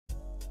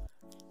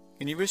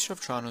University of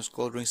Toronto's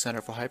Goldring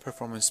Centre for High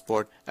Performance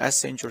Sport at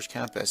St. George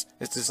campus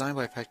is designed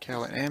by Pat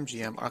Carroll and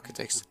AMGM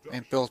Architects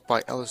and built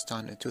by Ellis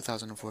Dunn in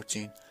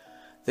 2014.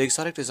 The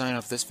exotic design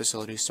of this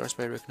facility starts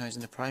by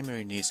recognizing the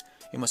primary needs.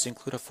 It must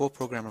include a full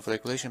program of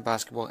regulation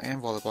basketball and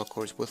volleyball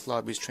courts with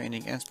lobbies,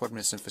 training, and sport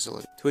medicine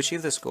facility. To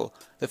achieve this goal,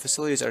 the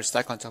facilities are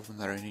stacked on top of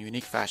another in a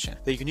unique fashion.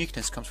 The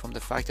uniqueness comes from the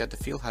fact that the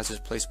field house is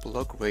placed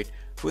below grade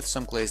with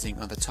some glazing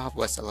on the top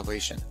west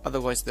elevation.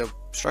 Otherwise, the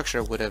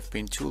structure would have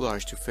been too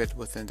large to fit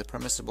within the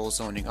permissible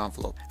zoning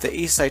envelope. The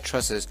east side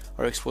trusses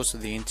are exposed to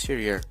the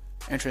interior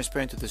and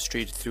transparent to the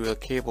street through a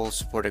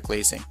cable-supported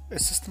glazing. A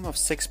system of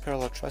 6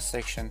 parallel truss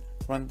sections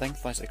run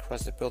lengthwise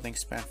across the building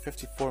span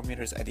 54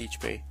 meters at each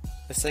bay.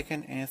 The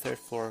second and third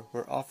floor,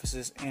 where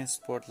offices and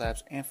sport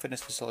labs and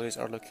fitness facilities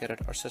are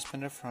located, are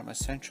suspended from a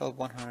central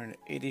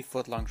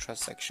 180-foot-long truss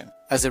section.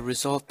 As a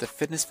result, the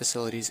fitness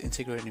facility is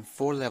integrated in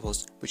 4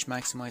 levels, which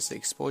maximize the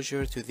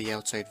exposure to the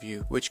outside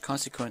view, which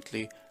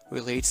consequently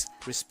relates,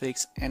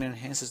 respects, and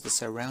enhances the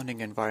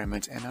surrounding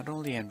environment and not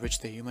only enrich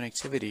the human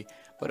activity,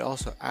 but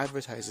also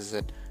advertises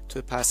it to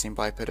the passing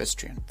by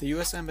pedestrian. The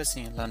U.S.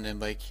 Embassy in London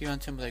by Kieran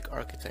Timberlake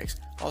Architects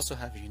also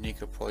have a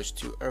unique approach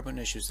to urban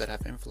issues that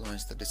have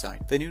influenced the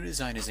design. The new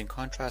design is in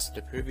contrast to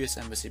the previous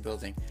embassy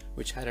building,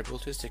 which had a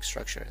brutalistic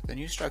structure. The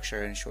new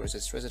structure ensures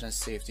its residents'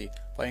 safety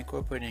by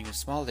incorporating a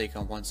small lake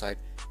on one side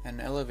and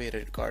an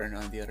elevated garden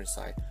on the other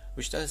side,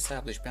 which does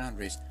establish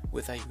boundaries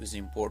without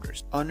using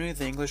borders. Honoring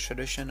the English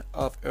tradition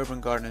of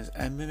urban gardens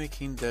and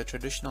mimicking the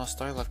traditional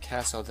style of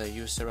castle that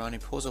used surrounding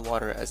pools of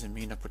water as a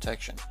means of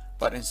protection.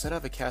 But instead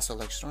of a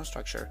castle-like stone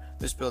structure,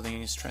 this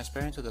building is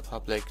transparent to the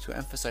public to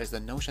emphasize the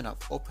notion of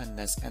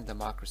openness and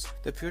democracy.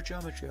 The pure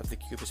geometry of the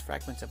cube is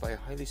fragmented by a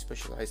highly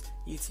specialized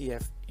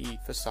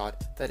ETFE facade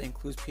that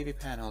includes PV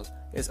panels,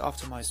 is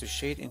optimized to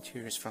shade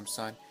interiors from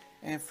sun,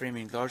 and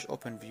framing large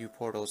open view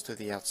portals to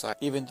the outside.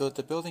 Even though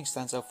the building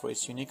stands out for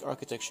its unique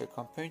architecture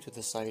compared to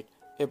the site,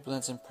 it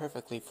blends in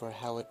perfectly for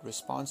how it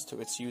responds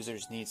to its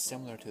users' needs,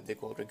 similar to the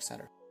Goldring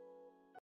Center.